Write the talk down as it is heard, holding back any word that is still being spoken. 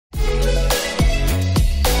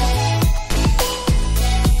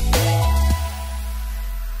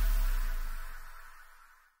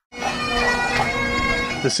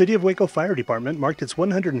The City of Waco Fire Department marked its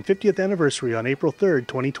 150th anniversary on April 3,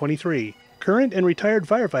 2023. Current and retired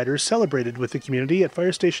firefighters celebrated with the community at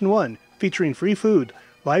Fire Station 1, featuring free food,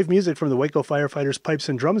 live music from the Waco Firefighters Pipes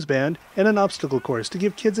and Drums Band, and an obstacle course to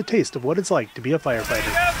give kids a taste of what it's like to be a firefighter.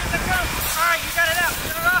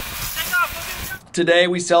 Today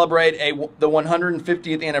we celebrate the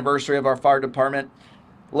 150th anniversary of our fire department.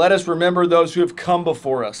 Let us remember those who have come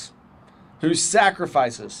before us, whose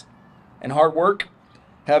sacrifices and hard work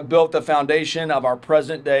have built the foundation of our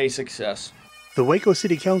present-day success. The Waco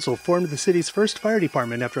City Council formed the city's first fire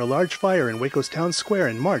department after a large fire in Waco's town square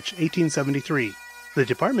in March 1873. The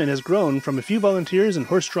department has grown from a few volunteers and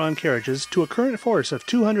horse-drawn carriages to a current force of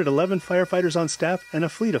 211 firefighters on staff and a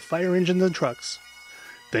fleet of fire engines and trucks.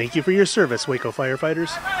 Thank you for your service, Waco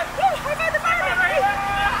firefighters.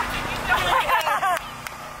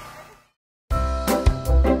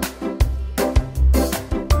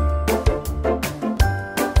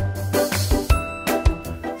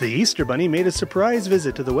 The Easter Bunny made a surprise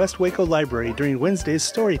visit to the West Waco Library during Wednesday's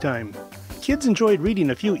story time. Kids enjoyed reading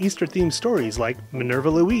a few Easter-themed stories like Minerva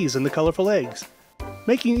Louise and the Colorful Eggs,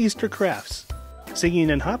 making Easter crafts, singing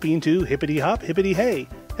and hopping to Hippity Hop, Hippity Hey,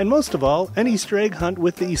 and most of all, an Easter egg hunt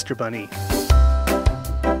with the Easter Bunny.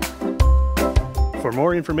 For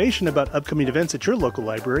more information about upcoming events at your local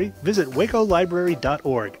library, visit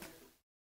wacolibrary.org.